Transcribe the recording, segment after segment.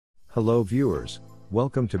Hello viewers,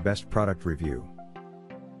 welcome to Best Product Review.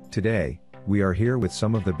 Today, we are here with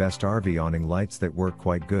some of the best RV awning lights that work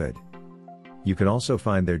quite good. You can also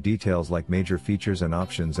find their details like major features and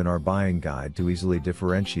options in our buying guide to easily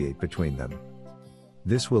differentiate between them.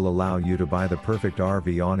 This will allow you to buy the perfect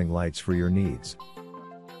RV awning lights for your needs.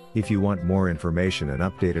 If you want more information and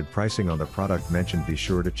updated pricing on the product mentioned, be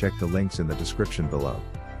sure to check the links in the description below.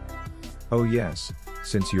 Oh yes,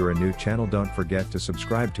 since you're a new channel, don't forget to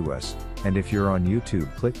subscribe to us, and if you're on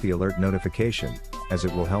YouTube, click the alert notification, as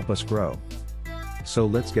it will help us grow. So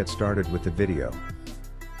let's get started with the video.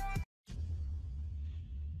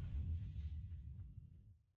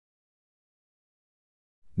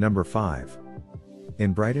 Number 5.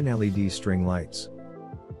 Brighten LED String Lights.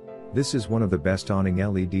 This is one of the best awning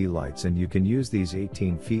LED lights, and you can use these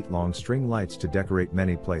 18 feet long string lights to decorate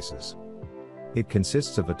many places. It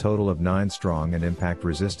consists of a total of 9 strong and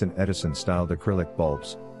impact-resistant Edison-styled acrylic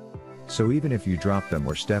bulbs. So even if you drop them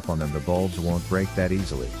or step on them, the bulbs won't break that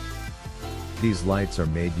easily. These lights are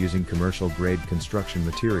made using commercial-grade construction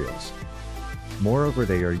materials. Moreover,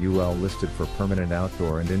 they are UL listed for permanent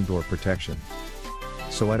outdoor and indoor protection.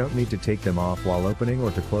 So I don't need to take them off while opening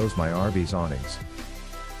or to close my RV's awnings.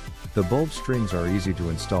 The bulb strings are easy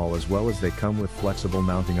to install, as well as they come with flexible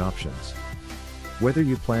mounting options. Whether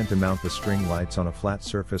you plan to mount the string lights on a flat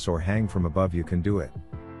surface or hang from above, you can do it.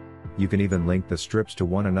 You can even link the strips to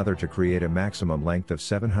one another to create a maximum length of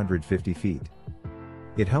 750 feet.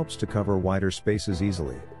 It helps to cover wider spaces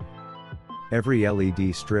easily. Every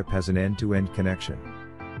LED strip has an end-to-end connection.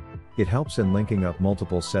 It helps in linking up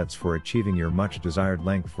multiple sets for achieving your much desired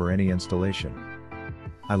length for any installation.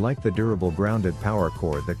 I like the durable grounded power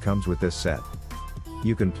cord that comes with this set.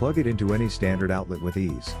 You can plug it into any standard outlet with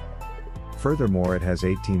ease. Furthermore, it has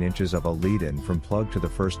 18 inches of a lead-in from plug to the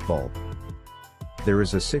first bulb. There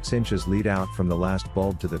is a 6 inches lead-out from the last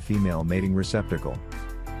bulb to the female mating receptacle.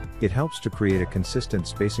 It helps to create a consistent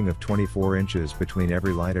spacing of 24 inches between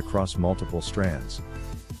every light across multiple strands.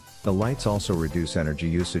 The lights also reduce energy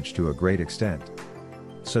usage to a great extent.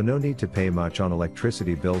 So no need to pay much on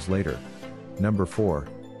electricity bills later. Number 4.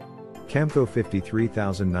 Camco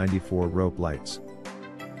 53094 Rope Lights.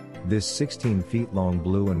 This 16 feet long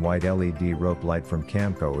blue and white LED rope light from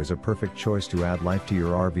Camco is a perfect choice to add life to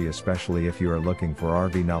your RV, especially if you are looking for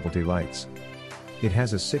RV novelty lights. It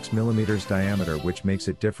has a 6 mm diameter, which makes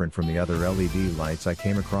it different from the other LED lights I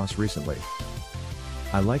came across recently.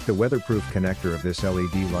 I like the weatherproof connector of this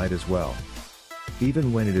LED light as well.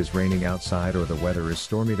 Even when it is raining outside or the weather is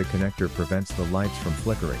stormy, the connector prevents the lights from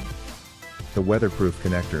flickering. The weatherproof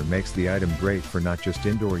connector makes the item great for not just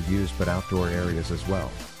indoor use but outdoor areas as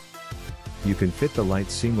well. You can fit the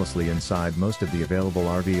lights seamlessly inside most of the available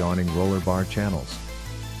RV awning roller bar channels.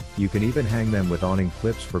 You can even hang them with awning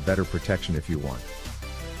clips for better protection if you want.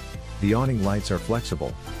 The awning lights are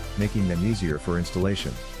flexible, making them easier for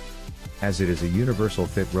installation. As it is a universal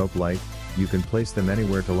fit rope light, you can place them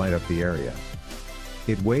anywhere to light up the area.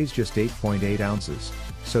 It weighs just 8.8 ounces,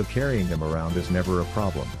 so carrying them around is never a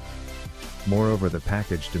problem. Moreover, the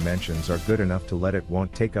package dimensions are good enough to let it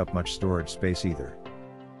won't take up much storage space either.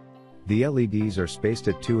 The LEDs are spaced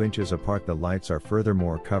at 2 inches apart. The lights are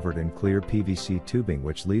furthermore covered in clear PVC tubing,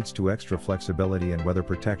 which leads to extra flexibility and weather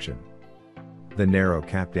protection. The narrow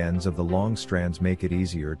capped ends of the long strands make it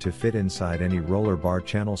easier to fit inside any roller bar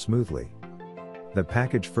channel smoothly. The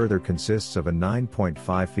package further consists of a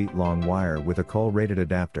 9.5 feet long wire with a coil-rated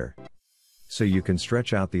adapter. So you can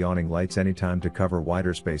stretch out the awning lights anytime to cover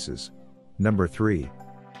wider spaces. Number 3.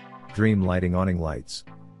 Dream Lighting Awning Lights.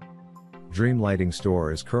 Dream Lighting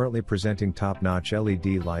Store is currently presenting top-notch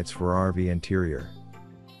LED lights for RV interior.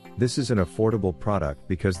 This is an affordable product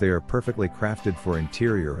because they are perfectly crafted for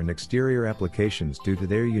interior and exterior applications due to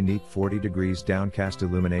their unique 40 degrees downcast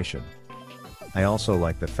illumination. I also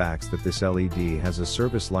like the fact that this LED has a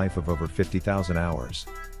service life of over 50,000 hours.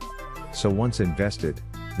 So once invested,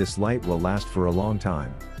 this light will last for a long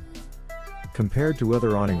time. Compared to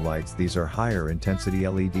other awning lights, these are higher intensity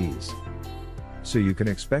LEDs. So you can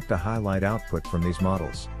expect a high light output from these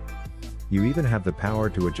models. You even have the power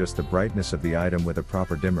to adjust the brightness of the item with a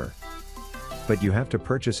proper dimmer. But you have to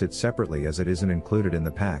purchase it separately, as it isn't included in the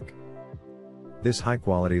pack. This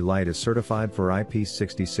high-quality light is certified for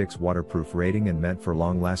IP66 waterproof rating and meant for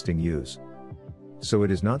long-lasting use. So it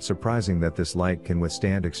is not surprising that this light can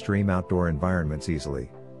withstand extreme outdoor environments easily.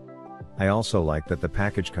 I also like that the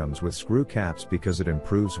package comes with screw caps because it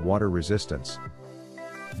improves water resistance.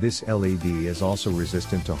 This LED is also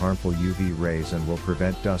resistant to harmful UV rays and will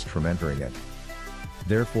prevent dust from entering it.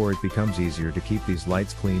 Therefore, it becomes easier to keep these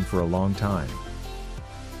lights clean for a long time.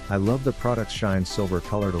 I love the product's shine silver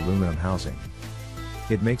colored aluminum housing.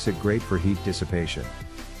 It makes it great for heat dissipation,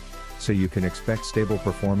 so you can expect stable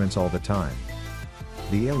performance all the time.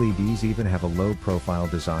 The LEDs even have a low-profile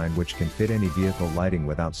design which can fit any vehicle lighting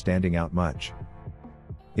without standing out much.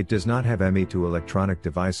 It does not have ME2 electronic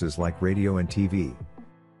devices like radio and TV.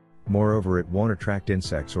 Moreover, it won't attract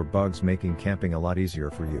insects or bugs, making camping a lot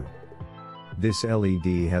easier for you. This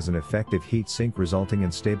LED has an effective heat sink resulting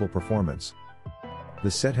in stable performance.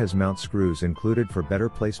 The set has mount screws included for better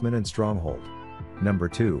placement and stronghold. Number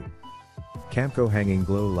 2. Camco Hanging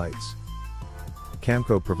Glow Lights.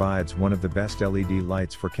 Camco provides one of the best LED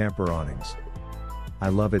lights for camper awnings. I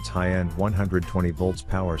love its high-end 120 volts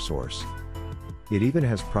power source. It even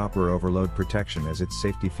has proper overload protection as its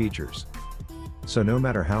safety features. So no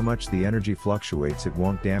matter how much the energy fluctuates, it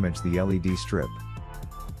won't damage the LED strip.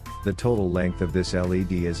 The total length of this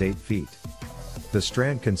LED is 8 feet. The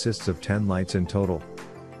strand consists of 10 lights in total.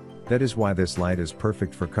 That is why this light is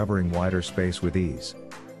perfect for covering wider space with ease.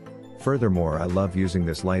 Furthermore, I love using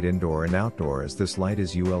this light indoor and outdoor as this light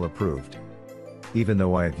is UL approved. Even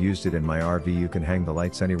though I have used it in my RV, you can hang the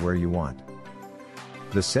lights anywhere you want.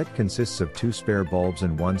 The set consists of 2 spare bulbs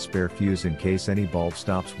and 1 spare fuse in case any bulb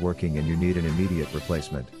stops working and you need an immediate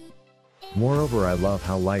replacement. Moreover, I love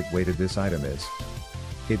how lightweighted this item is.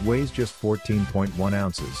 It weighs just 14.1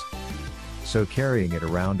 ounces. So carrying it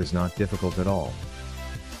around is not difficult at all.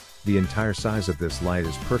 The entire size of this light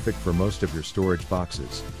is perfect for most of your storage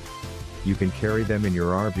boxes. You can carry them in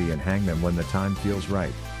your RV and hang them when the time feels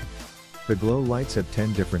right. The glow lights have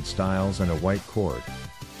 10 different styles and a white cord,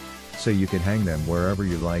 so you can hang them wherever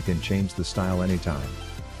you like and change the style anytime.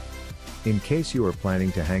 In case you are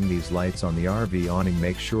planning to hang these lights on the RV awning,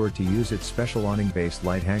 make sure to use its special awning-based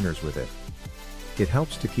light hangers with it. It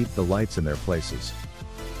helps to keep the lights in their places.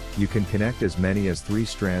 You can connect as many as 3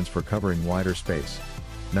 strands for covering wider space.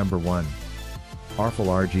 Number 1.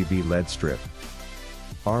 RGB Led Strip.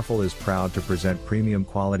 RFL is proud to present premium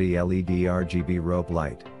quality LED RGB rope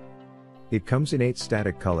light. It comes in 8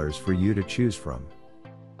 static colors for you to choose from.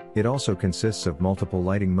 It also consists of multiple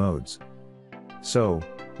lighting modes. So,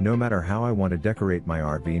 no matter how I want to decorate my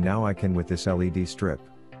RV now, I can with this LED strip.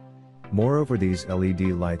 Moreover, these LED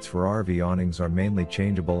lights for RV awnings are mainly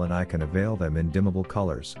changeable and I can avail them in dimmable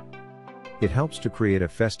colors. It helps to create a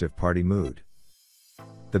festive party mood.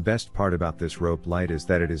 The best part about this rope light is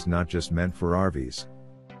that it is not just meant for RVs.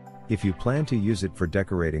 If you plan to use it for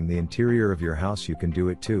decorating the interior of your house, you can do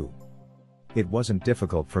it too. It wasn't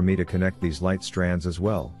difficult for me to connect these light strands as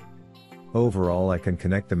well. Overall, I can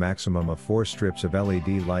connect the maximum of 4 strips of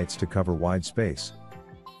LED lights to cover wide space.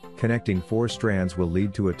 Connecting 4 strands will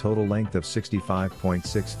lead to a total length of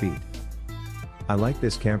 65.6 feet. I like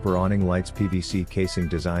this Camper Awning Lights PVC casing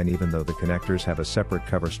design, even though the connectors have a separate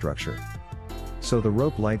cover structure. So the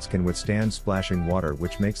rope lights can withstand splashing water,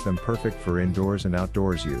 which makes them perfect for indoors and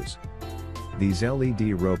outdoors use. These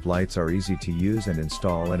LED rope lights are easy to use and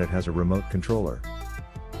install, and it has a remote controller.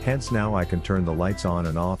 Hence now I can turn the lights on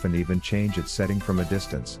and off and even change its setting from a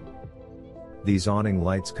distance. These awning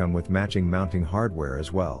lights come with matching mounting hardware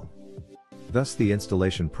as well. Thus the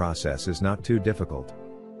installation process is not too difficult.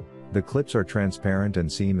 The clips are transparent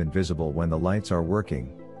and seem invisible when the lights are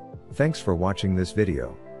working. Thanks for watching this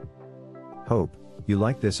video. Hope you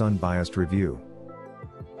like this unbiased review.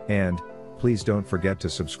 And please don't forget to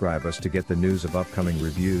subscribe us to get the news of upcoming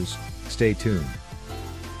reviews. Stay tuned.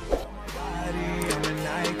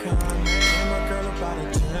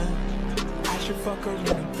 Fuck her in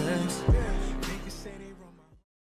the Benz.